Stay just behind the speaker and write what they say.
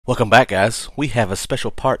Welcome back, guys. We have a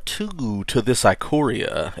special part 2 to this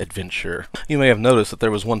IKORIA adventure. You may have noticed that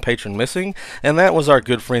there was one patron missing, and that was our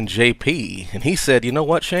good friend JP. And he said, you know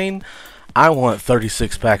what, Shane? I want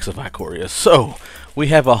 36 packs of IKORIA. So, we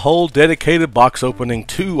have a whole dedicated box opening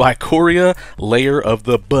to IKORIA, Lair of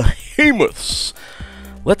the Behemoths.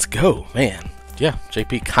 Let's go, man. Yeah,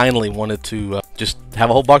 JP kindly wanted to just have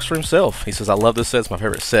a whole box for himself. He says, I love this set. It's my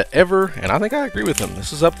favorite set ever. And I think I agree with him.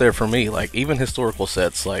 This is up there for me. Like, even historical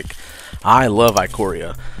sets. Like, I love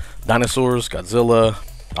IKORIA. Dinosaurs, Godzilla,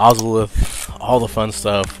 Ozolith, all the fun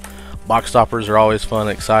stuff. Box toppers are always fun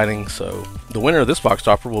and exciting. So, the winner of this box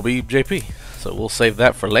topper will be JP. So, we'll save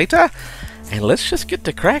that for later. And let's just get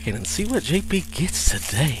to cracking and see what JP gets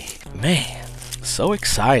today. Man, so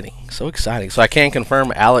exciting. So exciting. So I can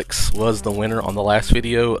confirm Alex was the winner on the last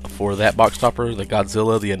video for that box topper, the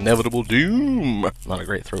Godzilla, the Inevitable Doom. Not a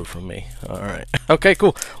great throw from me. Alright. Okay,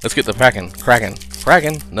 cool. Let's get to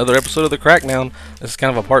cracking. Another episode of the Crackdown. This is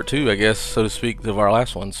kind of a part 2, I guess, so to speak, of our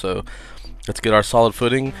last one. So let's get our solid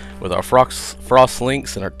footing with our frost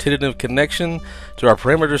links and our tentative connection to our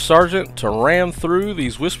perimeter sergeant to ram through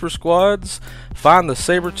these whisper squads, find the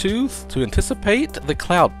saber tooth to anticipate the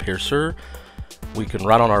cloud piercer. We can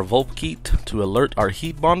ride on our Volpkeet to alert our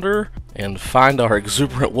Heatbonder and find our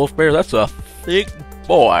exuberant wolf bear. That's a thick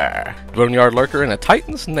boy. Boneyard lurker and a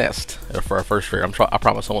Titan's nest for our first rare. I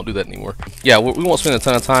promise I won't do that anymore. Yeah, we won't spend a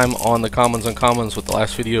ton of time on the commons and uncommons with the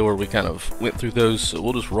last video where we kind of went through those. So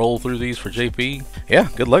we'll just roll through these for JP. Yeah,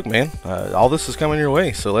 good luck, man. All this is coming your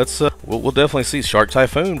way. So let's we'll definitely see Shark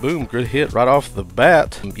Typhoon. Boom, good hit right off the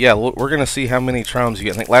bat. Yeah, we're gonna see how many triumphs you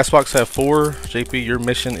get. I think last box have 4. JP, your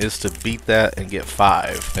mission is to beat that and get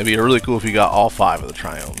 5. It'd be really cool if you got all 5 of the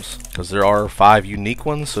triumphs, because there are 5 unique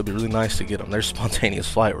ones, so it'd be really nice to get them. There's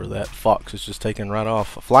Spontaneous Flight, where that fox is just taken right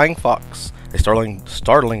off. A Flying Fox. A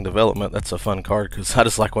startling development. That's a fun card, because I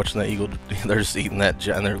just like watching that eagle. They're just eating that,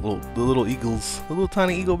 and they're the little eagles, the little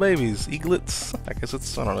tiny eagle babies, eaglets. I guess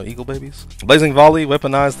it's, I don't know, eagle babies. Blazing Volley,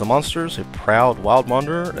 weaponize the monsters. A Proud Wild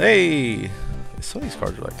Wanderer. Hey, some of these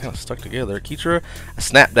cards are like kind of stuck together. Keitra, a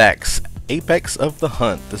Snapdax, Apex of the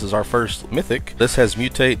Hunt. This is our first mythic. This has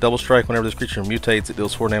mutate, double strike. Whenever this creature mutates, it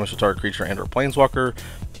deals 4 damage to target creature and or planeswalker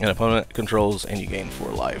an opponent controls, and you gain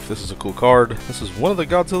 4 life. This is a cool card. This is one of the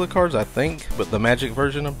Godzilla cards, I think, but the magic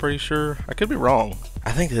version, I'm pretty sure. I could be wrong.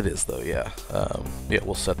 I think it is, though, yeah. Yeah,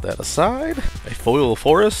 we'll set that aside. A Foil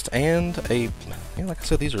Forest and a, yeah, like I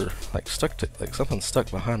said, these are like stuck to, like something stuck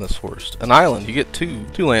behind this forest. An island. You get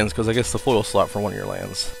two lands, because I guess the foil slot for one of your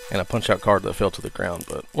lands. And a punch out card that fell to the ground,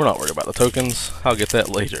 but we're not worried about the tokens. I'll get that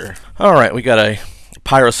later. Alright, we got a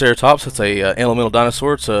Pyroceratops. It's a elemental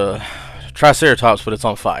dinosaur. It's a Triceratops, but it's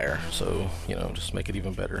on fire, so, you know, just make it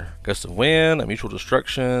even better. Gust of Wind, a Mutual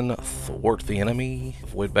Destruction, Thwart the Enemy,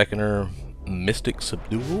 Void Beckoner, Mystic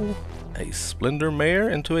Subdual, a Splendor Mare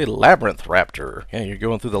into a Labyrinth Raptor. Yeah, you're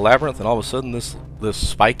going through the labyrinth, and all of a sudden this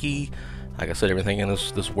spiky, like I said, everything in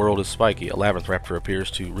this world is spiky. A Labyrinth Raptor appears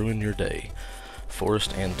to ruin your day.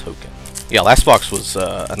 Forest and token. Yeah, last box was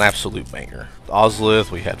an absolute banger.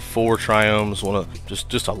 Ozolith, we had 4 triumphs, one of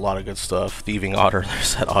just a lot of good stuff. Thieving Otter,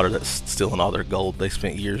 there's that otter that's stealing all their gold. They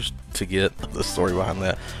spent years to get the story behind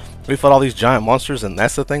that. We fought all these giant monsters, and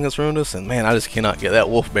that's the thing that's ruined us. And man, I just cannot get that.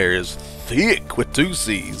 Wolf Bear is thick with 2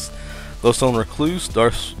 C's. Glowstone Recluse,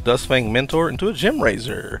 Dustfang Mentor into a Gem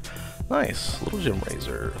Razor. Nice, little Gem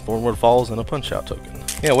Razor. Thornwood Falls and a Punch Out token.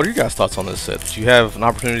 Yeah, what are your guys' thoughts on this set? Did you have an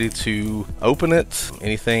opportunity to open it?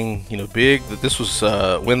 Anything, you know, big? This was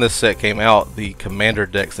when this set came out. The commander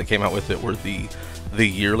decks that came out with it were the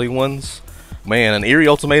yearly ones. Man, an Eerie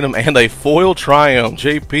Ultimatum and a Foil Triumph.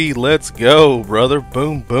 JP, let's go, brother.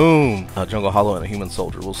 Boom, boom. Jungle Hollow and a Human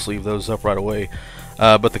Soldier. We'll sleeve those up right away.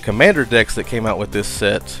 But the commander decks that came out with this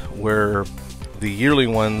set were the yearly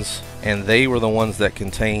ones, and they were the ones that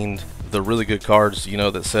contained the really good cards, you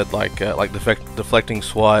know, that said like Deflecting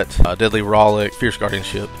Swat, Deadly Rollick, Fierce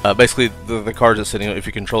Guardianship. Basically, the cards that said, you know, if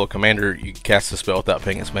you control a commander, you can cast a spell without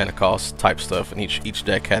paying its mana cost type stuff, and each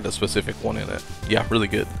deck had a specific one in it. Yeah, really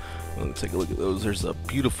good. Let's take a look at those. There's a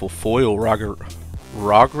beautiful foil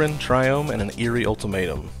Rogren Triumph and an Eerie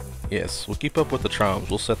Ultimatum. Yes, we'll keep up with the triumphs.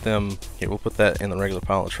 We'll set them here. We'll put that in the regular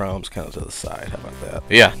pile of triumphs, kind of to the side. How about that?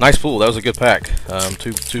 But yeah, nice pool. That was a good pack.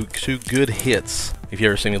 Two good hits. If you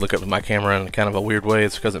ever see me look up at my camera in kind of a weird way,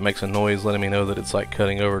 it's because it makes a noise letting me know that it's like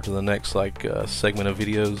cutting over to the next like segment of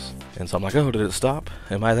videos. And so I'm like, oh, did it stop?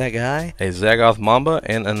 Am I that guy? A Zagoth Mamba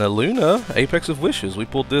and an Aluna Apex of Wishes. We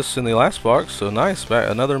pulled this in the last box, so nice.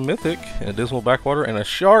 Another mythic and a Dismal Backwater and a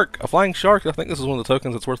shark, a flying shark. I think this is one of the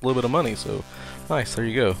tokens that's worth a little bit of money. So nice. There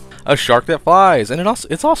you go. A shark that flies, and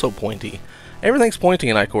it's also pointy. Everything's pointy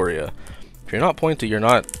in IKORIA. If you're not pointy, you're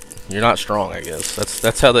not you're not strong, I guess.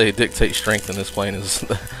 That's how they dictate strength in this plane, is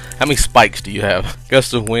how many spikes do you have?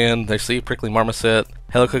 Gust of wind, they see prickly marmoset,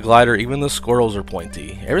 helica glider, even the squirrels are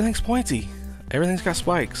pointy. Everything's pointy. Everything's got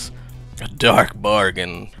spikes. A dark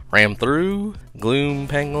bargain. Ram through, gloom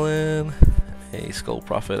pangolin, a skull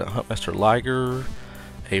prophet, a huntmaster liger,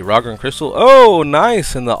 a Rogran crystal. Oh,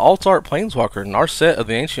 nice! And the alt art planeswalker, Narset of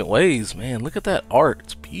the Ancient Ways. Man, look at that art.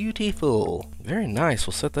 It's beautiful. Very nice.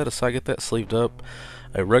 We'll set that aside, get that sleeved up.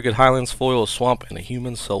 A rugged Highlands foil, a swamp, and a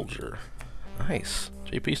human soldier. Nice.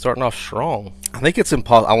 JP starting off strong. I think it's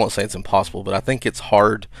impossible. I won't say it's impossible, but I think it's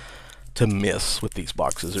hard to miss with these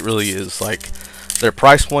boxes. It really is. Like, their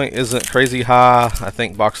price point isn't crazy high. I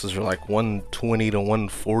think boxes are like 120 to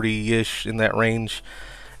 140-ish in that range.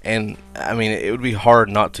 And I mean, it would be hard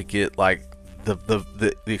not to get like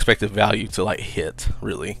the expected value to like hit,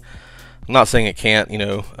 really. I'm not saying it can't, you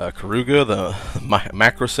know. Karuga, the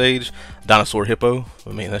macro sage, dinosaur hippo.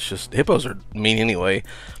 I mean, that's just, hippos are mean anyway.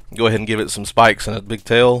 Go ahead and give it some spikes and a big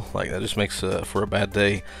tail. Like, that just makes for a bad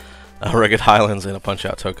day. Rugged Highlands and a punch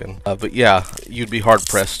out token. But yeah, you'd be hard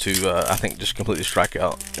pressed to, I think, just completely strike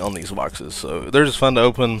out on these boxes. So they're just fun to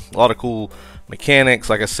open. A lot of cool mechanics.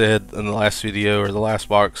 Like I said in the last video, or the last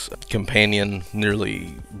box, Companion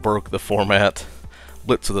nearly broke the format.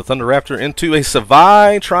 Blitz of the Thunder Raptor into a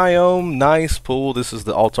Savai Triome. Nice pull. This is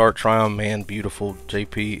the alt art Triome. Man, beautiful.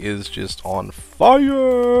 JP is just on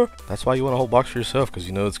fire. That's why you want a whole box for yourself, because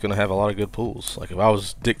you know it's going to have a lot of good pulls. Like, if I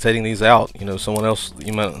was dictating these out, you know, someone else,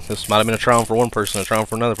 this might have been a Triome for one person, a Triome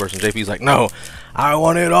for another person. JP's like, no, I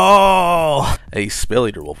want it all. A Spell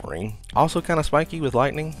Eater Wolverine. Also kind of spiky with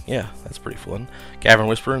lightning. Yeah, that's pretty fun. Cavern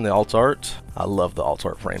Whisperer in the alt art. I love the alt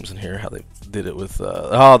art frames in here, how they did it with,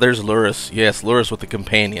 oh, there's Luris. Yes, Luris with the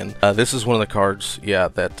Companion. This is one of the cards, yeah,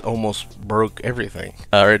 that almost broke everything.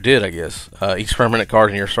 Or it did, I guess. Each permanent card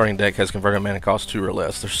in your starting deck has converted mana cost 2 or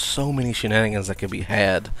less. There's so many shenanigans that can be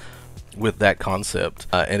had with that concept.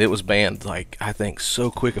 And it was banned, like, I think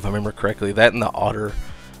so quick, if I remember correctly. That and the Otter.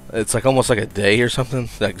 It's like almost like a day or something,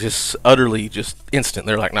 like just utterly just instant.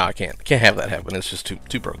 They're like, nah, I can't have that happen. It's just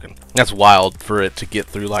too broken. That's wild for it to get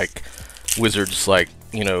through like Wizards, like,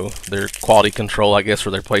 you know, their quality control, I guess, for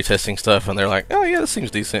their playtesting stuff, and they're like, oh yeah, this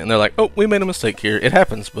seems decent, and they're like, oh, we made a mistake here. It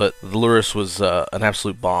happens, but the Luris was an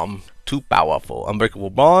absolute bomb. Too powerful. Unbreakable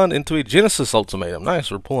Bond into a Genesis ultimatum.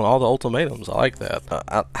 Nice, we're pulling all the ultimatums. I like that.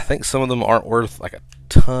 I think some of them aren't worth like a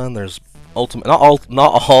ton. There's not all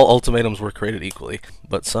ultimatums were created equally,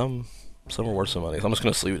 but some are worth some money. So I'm just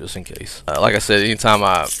gonna sleeve it just in case. Like I said, anytime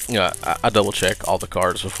I double check all the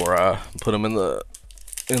cards before I put them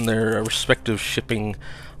in their respective shipping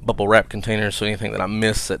bubble wrap containers. So anything that I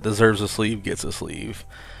miss that deserves a sleeve gets a sleeve.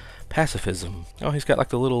 Pacifism. Oh, he's got like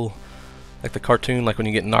the little, like the cartoon, like when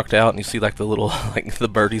you get knocked out and you see like the little, like the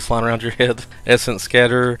birdies flying around your head. Essence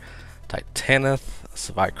Scatter, Titaneth,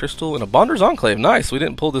 Savai Crystal, and a Bonder's Enclave. Nice. We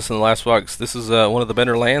didn't pull this in the last box. This is one of the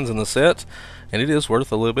better lands in the set, and it is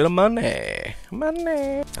worth a little bit of money.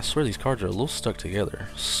 Money. I swear these cards are a little stuck together.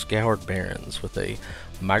 Scoured Barrens with a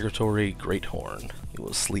Migratory Greathorn. We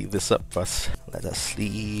will sleeve this up first. Let us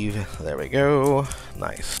sleeve. There we go.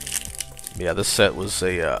 Nice. Yeah, this set was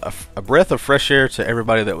a breath of fresh air to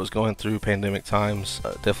everybody that was going through pandemic times.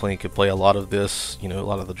 Definitely could play a lot of this, you know, a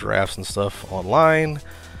lot of the drafts and stuff online.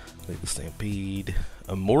 The Stampede.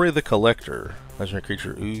 Amori the Collector. Legendary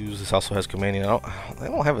creature Ooze. This also has Companion.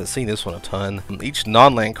 I haven't seen this one a ton. Each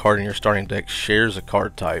non-land card in your starting deck shares a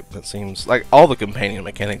card type. That seems like all the Companion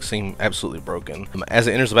mechanics seem absolutely broken. As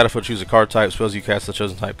it enters the battlefield, choose a card type. Spells you cast the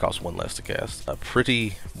chosen type cost 1 less to cast.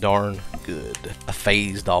 Pretty darn good. A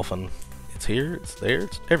Phase Dolphin. It's here, it's there,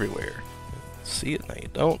 it's everywhere. See it? No, you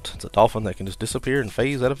don't. It's a dolphin that can just disappear and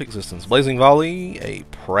phase out of existence. Blazing Volley, a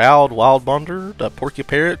Proud Wild Bonder, a Porky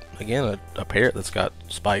Parrot, again, a parrot that's got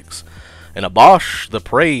spikes, and a Bosch, the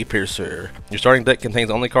Prey Piercer. Your starting deck contains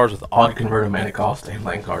only cards with odd converted mana cost and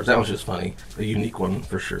land cards. That was just funny. A unique one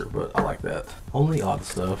for sure, but I like that. Only odd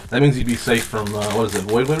stuff. That means you'd be safe from, what is it,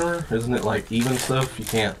 Void Winter? Isn't it like even stuff? You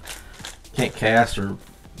can't cast or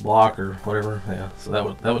block or whatever. Yeah, so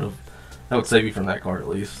that would save you from that card at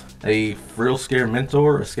least. A Frill Scare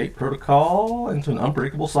Mentor, Escape Protocol, into an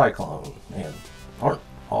Unbreakable Cyclone. Man, aren't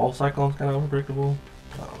all Cyclones kind of unbreakable?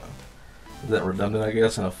 I don't know. Is that redundant, I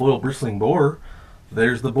guess? And a Foil Bristling Boar.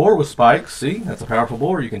 There's the boar with spikes. See, that's a powerful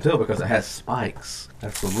boar. You can tell because it has spikes.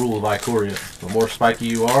 That's the rule of IKORIA. The more spiky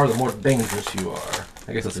you are, the more dangerous you are.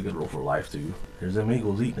 I guess that's a good rule for life too. There's them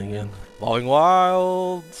eagles eating again. Falling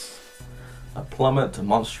Wilds. A Plummet to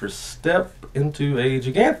Monstrous Step into a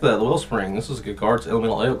Gigantha, the Wellspring. This is a good card. It's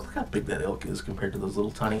Elemental Elk. Look how big that elk is compared to those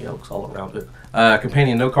little tiny elks all around it.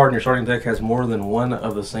 Companion, no card in your starting deck has more than one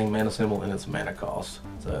of the same mana symbol in its mana cost.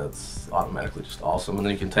 So it's automatically just awesome. And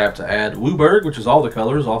then you can tap to add Wooburg, which is all the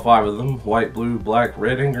colors, all 5 of them. White, blue, black,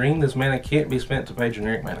 red, and green. This mana can't be spent to pay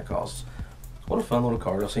generic mana costs. What a fun little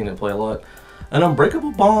card. I've seen it play a lot. An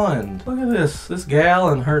Unbreakable Bond. Look at this. This gal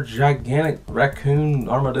and her gigantic raccoon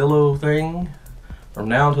armadillo thing. From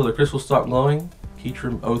now until the crystals stop glowing,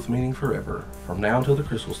 Keitrim Oath meaning forever. From now until the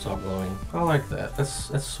crystals stop glowing. I like that.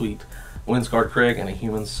 That's sweet. Windsguard Craig and a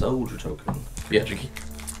human soldier token. Yeah,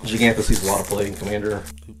 Gigantha sees a lot of play in Commander.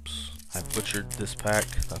 Oops. I butchered this pack.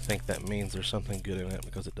 I think that means there's something good in it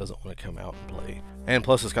because it doesn't want to come out and play. And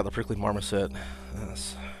plus it's got the Prickly Marmoset.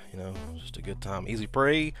 That's, you know, just a good time. Easy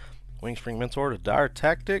Prey. Wingspring Mentor to Dire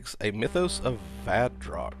Tactics, a Mythos of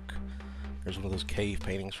Vadrock. There's one of those cave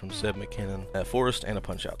paintings from Seb McKinnon. A Forest and a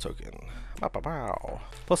Punch-Out token. Bow, bow, bow.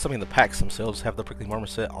 Plus, I mean, the packs themselves have the Prickly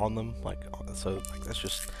Marmoset on them. So that's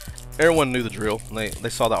just... Everyone knew the drill. And they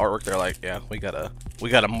saw the artwork, they're like, yeah, we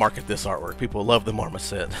gotta market this artwork. People love the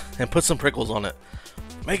Marmoset. And put some prickles on it.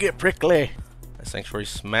 Make it prickly! A Sanctuary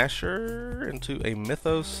Smasher into a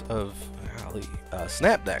Mythos of...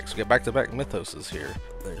 Snapdacks. We got back-to-back Mythoses here.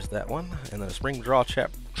 There's that one. And then a Spring Draw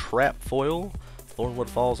Trap Foil, Thornwood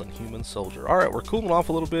Falls, and Human Soldier. Alright, we're cooling off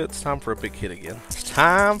a little bit. It's time for a big hit again. It's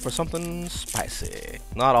time for something spicy.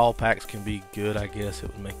 Not all packs can be good, I guess.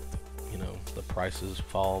 It would make, you know, the prices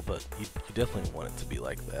fall, but you definitely want it to be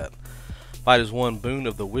like that. Fight is 1 Boon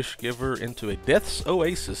of the Wish Giver into a Death's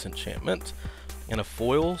Oasis enchantment. And a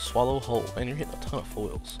foil, Swallow Whole. Man, you're hitting a ton of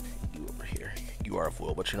foils. You over here. You are a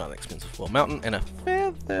foil, but you're not an expensive foil. Mountain and a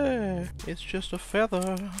feather. It's just a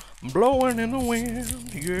feather blowing in the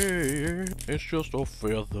wind. Yeah, it's just a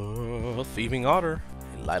feather. Thieving Otter.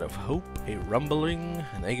 A Light of Hope. A Rumbling.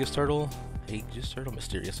 An Aegis Turtle. Aegis Turtle.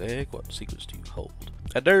 Mysterious Egg. What secrets do you hold?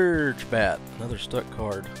 A Dirge Bat. Another stuck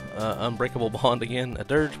card. Unbreakable Bond again. A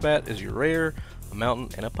Dirge Bat is your rare. A Mountain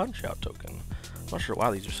and a Punch-Out token. I'm not sure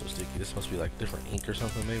why these are so sticky. This must be like different ink or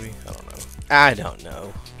something, maybe? I don't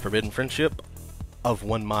know. Forbidden Friendship of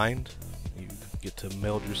 1 mind. You get to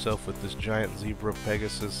meld yourself with this giant zebra,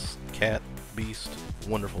 Pegasus, cat, beast.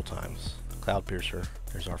 Wonderful times. Cloud Piercer.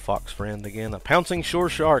 There's our fox friend again. A Pouncing Shore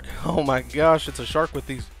Shark. Oh my gosh, it's a shark with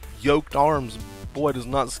these yoked arms. Boy, does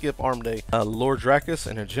not skip arm day. Lord Dracus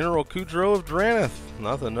and a General Kudro of Drannith.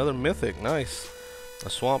 Another mythic. Nice. A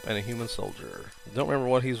Swamp and a Human Soldier. Don't remember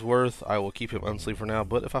what he's worth. I will keep him unsleeved for now,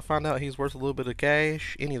 but if I find out he's worth a little bit of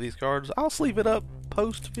cash, any of these cards, I'll sleeve it up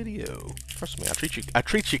post-video. Trust me, I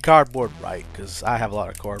treat you cardboard right, because I have a lot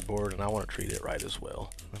of cardboard, and I want to treat it right as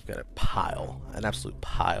well. I've got an absolute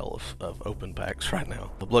pile of open packs right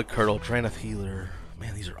now. The Blood Curdle, Drannith Healer.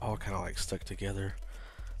 Man, these are all kind of like stuck together.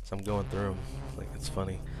 So I'm going through them. I think it's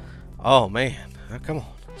funny. Oh, man. Now, come on.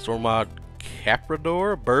 Stormod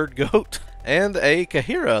Caprador, Bird Goat. And a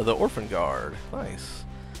Kahira, the Orphan Guard. Nice.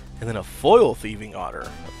 And then a foil Thieving Otter.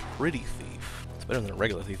 A pretty thief. It's better than a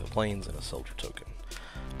regular Thief of Plains and a Soldier token.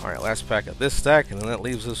 Alright, last pack of this stack, and then that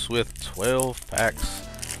leaves us with 12 packs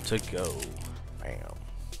to go. Bam.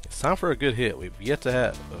 It's time for a good hit. We've yet to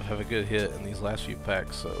have a good hit in these last few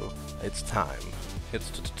packs, so it's time. It's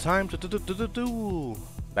time to do.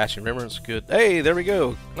 Bashing Remembrance, good. Hey, there we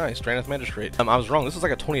go. Nice, Drannith Magistrate. I was wrong. This is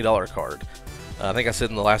like a $20 card. I think I said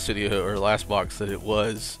in the last video or last box that it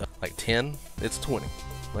was like 10. It's 20,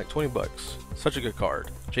 like 20 bucks. Such a good card.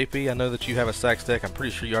 JP, I know that you have a Stacks deck. I'm pretty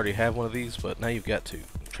sure you already have one of these, but now you've got to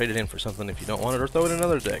trade it in for something if you don't want it, or throw it in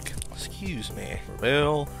another deck. Excuse me.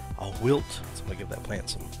 Rebel, a Wilt. So I'm gonna give that plant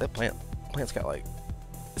some. That plant's got like,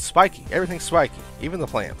 it's spiky. Everything's spiky, even the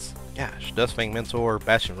plants. Gosh, Dustfang Mentor,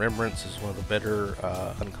 Bashing Remembrance is one of the better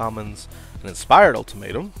uncommons. An Inspired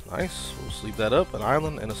Ultimatum, nice. We'll sleeve that up. An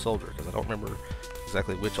Island and a Soldier, because I don't remember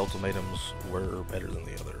exactly which ultimatums were better than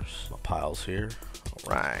the others. My piles here.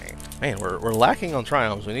 Alright. Man, we're lacking on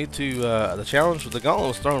triumphs. We need to, the challenge with the gauntlet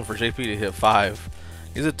was thrown for JP to hit 5.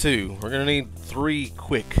 Is it 2? We're going to need 3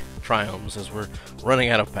 quick triumphs as we're running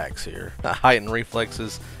out of packs here. Heightened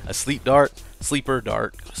Reflexes, a Sleep Dart, Sleeper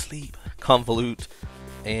Dart, go to sleep, Convolute,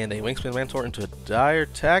 and a Wingspan Mentor into a Dire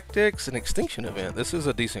Tactics, an Extinction Event. This is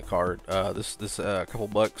a decent card. This couple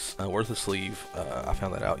bucks worth a sleeve. I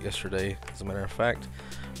found that out yesterday, as a matter of fact,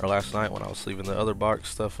 or last night when I was sleeving the other box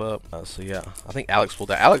stuff up. So yeah, I think Alex pulled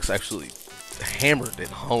that. Alex actually hammered it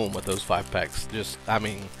home with those 5 packs. Just, I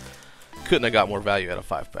mean, couldn't have got more value out of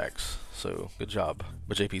 5 packs. So good job.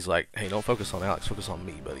 But JP's like, hey, don't focus on Alex, focus on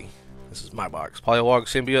me, buddy. This is my box. Polywog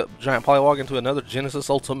Symbiote, Giant Polywog into another Genesis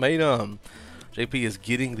Ultimatum. JP is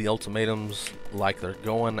getting the ultimatums like they're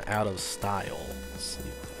going out of style. Let's see.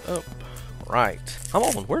 Up. Right. Come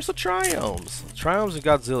on, where's the Triomes? Triomes and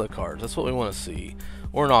Godzilla cards. That's what we want to see.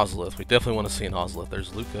 Or an Ozolith. We definitely want to see an Ozolith.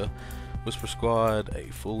 There's Luca. Whisper Squad,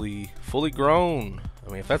 a fully grown.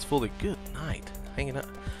 I mean, if that's fully good night. Hanging out.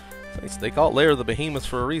 They call it Lair of the Behemoths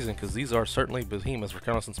for a reason, because these are certainly Behemoths.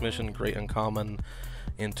 Reconnaissance Mission, Great Uncommon,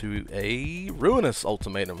 into a Ruinous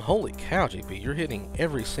Ultimatum. Holy cow, JP, you're hitting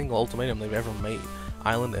every single ultimatum they've ever made.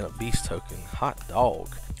 Island and a Beast token. Hot dog.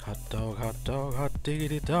 Hot dog, hot dog, hot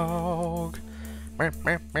diggity dog. Hot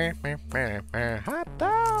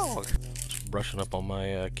dog. Just brushing up on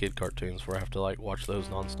my kid cartoons where I have to like watch those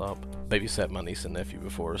nonstop. Babysat my niece and nephew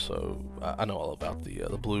before, so I know all about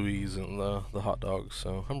the blueies and the hot dogs,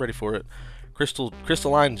 so I'm ready for it.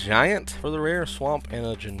 Crystalline Giant for the rare, Swamp, and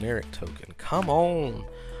a generic token. Come on!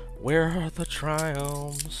 Where are the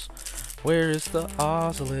Triomes? Where is the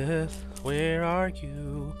Ozolith? Where are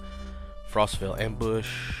you? Frostvale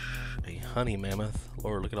Ambush, a Honey Mammoth.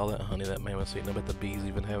 Lord, look at all that honey that mammoth's eating. I bet the bees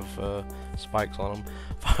even have spikes on them.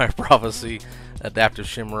 Fire Prophecy, Adaptive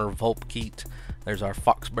Shimmer, Volpkeet. There's our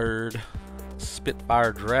Foxbird,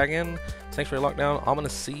 Spitfire Dragon, Sanctuary Lockdown,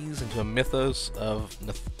 Ominous Seas into a Mythos of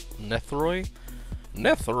Nethroi.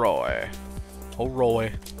 Oh,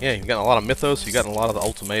 Roy. Yeah, you've got a lot of Mythos, you've got a lot of the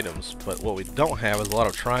ultimatums, but what we don't have is a lot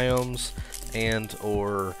of Triomes and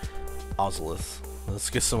or Ozolith. Let's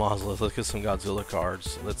get some Ozolith, let's get some Godzilla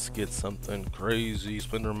cards, let's get something crazy.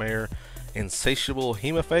 Splendor Mare, Insatiable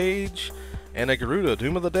Hemophage, and a Garuda,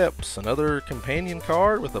 Doom of the Depths, another companion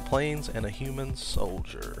card with a Plains and a Human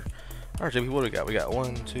Soldier. Alright, JP, what do we got? We got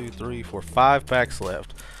 1, 2, 3, 4, 5 packs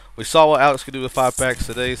left. We saw what Alex could do with 5 packs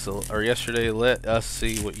today, or yesterday. Let us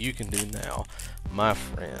see what you can do now, my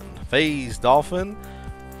friend. Phase Dolphin,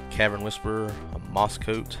 Cavern Whisperer, a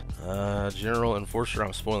Mosscoat, General Enforcer.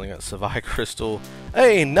 I'm spoiling it. Savai Crystal.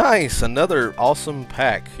 Hey, nice! Another awesome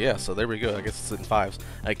pack. Yeah, so there we go. I guess it's in 5s.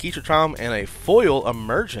 A Keetra Trom and a foil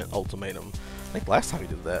Emergent Ultimatum. I think last time we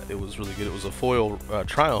did that, it was really good. It was a foil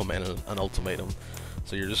Triome and an Ultimatum.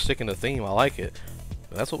 So you're just sticking to theme. I like it.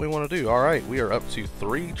 That's what we want to do. Alright, we are up to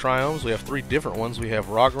 3 Triomes. We have 3 different ones. We have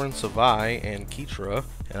Rogran, Savai, and Keetra.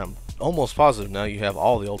 And I'm almost positive now you have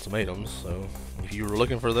all the ultimatums. So if you were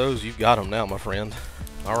looking for those, you've got them now, my friend.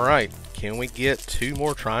 Alright, can we get 2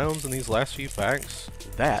 more Triomes in these last few packs?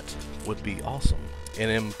 That would be awesome. An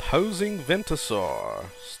Imposing Ventasaur.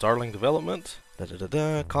 Starling Development.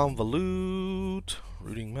 Convolute.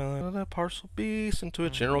 Rooting Melon, Parcel Beast, into a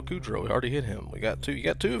General Kudrow. We already hit him. We got 2. You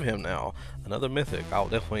got 2 of him now. Another Mythic. I'll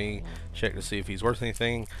definitely check to see if he's worth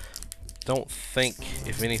anything. Don't think,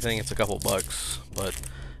 if anything, it's a couple bucks, but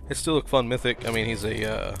it's still a fun Mythic. I mean, he's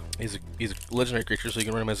a legendary creature, so you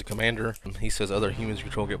can run him as a commander. He says other humans you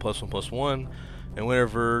control get +1/+1, and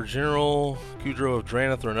whenever General Kudrow of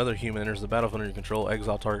Drannith or another human enters the battlefield under your control,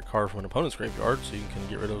 exile target card from an opponent's graveyard, so you can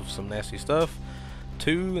get rid of some nasty stuff.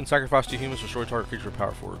 2 and sacrifice 2 humans, destroy target creature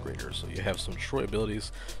power 4 or greater. So you have some destroy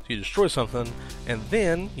abilities. So you destroy something, and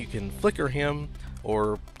then you can flicker him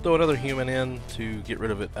or throw another human in to get rid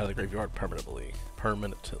of it out of the graveyard permanently.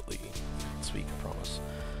 Speak, I promise.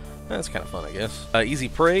 That's kind of fun, I guess. Easy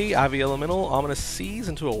Prey, Ivy Elemental, Ominous Seas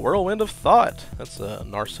into a Whirlwind of Thought. That's a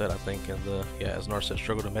Narset, I think. And as Narset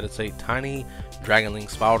struggled to meditate, tiny dragonling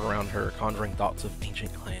spiraled around her, conjuring thoughts of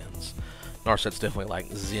ancient clans. Narset's definitely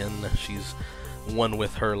like Zen. She's one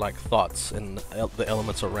with her like thoughts and the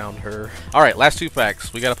elements around her. Alright, last 2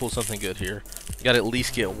 packs. We gotta pull something good here. You gotta at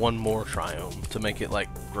least get 1 more Triome to make it like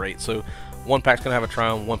great. So 1 pack's gonna have a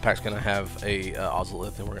Triome, 1 pack's gonna have a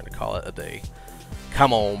Ozolith, and we're gonna call it a day.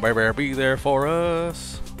 Come on, baby, be there for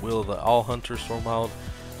us. Will the All Hunter, Stormwild,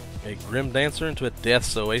 a Grim Dancer into a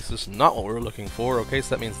Death's Oasis. Not what we were looking for. Okay,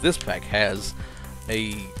 so that means this pack has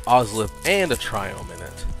a Ozolith and a Triome in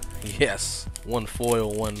it. Yes, 1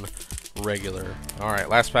 foil, 1 regular. Alright,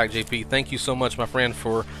 last pack, JP. Thank you so much, my friend,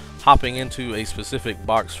 for hopping into a specific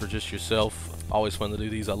box for just yourself. Always fun to do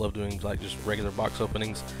these. I love doing like just regular box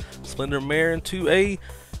openings. Splendor Mare into a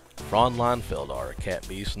Fronline Feldar, a Cat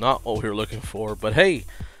Beast. Not what we were looking for, but hey,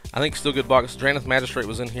 I think still good box. Drannith Magistrate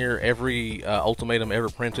was in here. Every ultimatum ever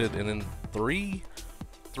printed, and then three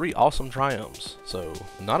awesome Triomes. So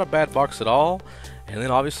not a bad box at all. And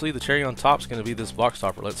then obviously the cherry on top is going to be this box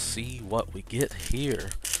topper. Let's see what we get here.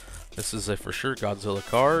 This is a for sure Godzilla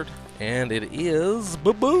card, and it is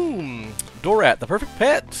Baboom! Dorat, the perfect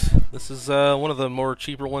pet! This is one of the more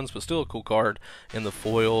cheaper ones, but still a cool card in the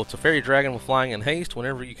foil. It's a fairy dragon with flying and haste.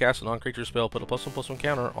 Whenever you cast a non-creature spell, put a +1/+1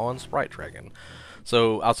 counter on Sprite Dragon.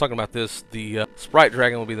 So I was talking about this. The Sprite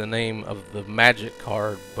Dragon will be the name of the Magic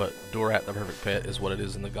card, but Durat the Perfect Pet is what it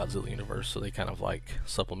is in the Godzilla universe. So they kind of like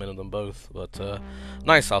supplemented them both. But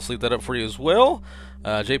nice. I'll sleeve that up for you as well.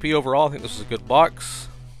 JP, overall, I think this is a good box.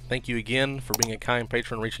 Thank you again for being a kind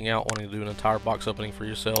patron, reaching out, wanting to do an entire box opening for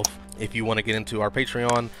yourself. If you want to get into our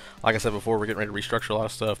Patreon, like I said before, we're getting ready to restructure a lot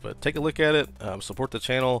of stuff, but take a look at it, support the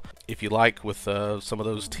channel if you like with some of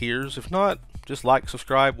those tiers. If not, just like,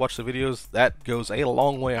 subscribe, watch the videos. That goes a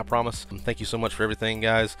long way, I promise. Thank you so much for everything,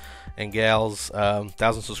 guys and gals.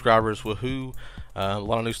 1,000 subscribers, woohoo. A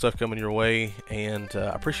lot of new stuff coming your way, and I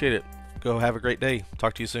appreciate it. Go have a great day.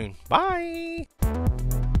 Talk to you soon. Bye!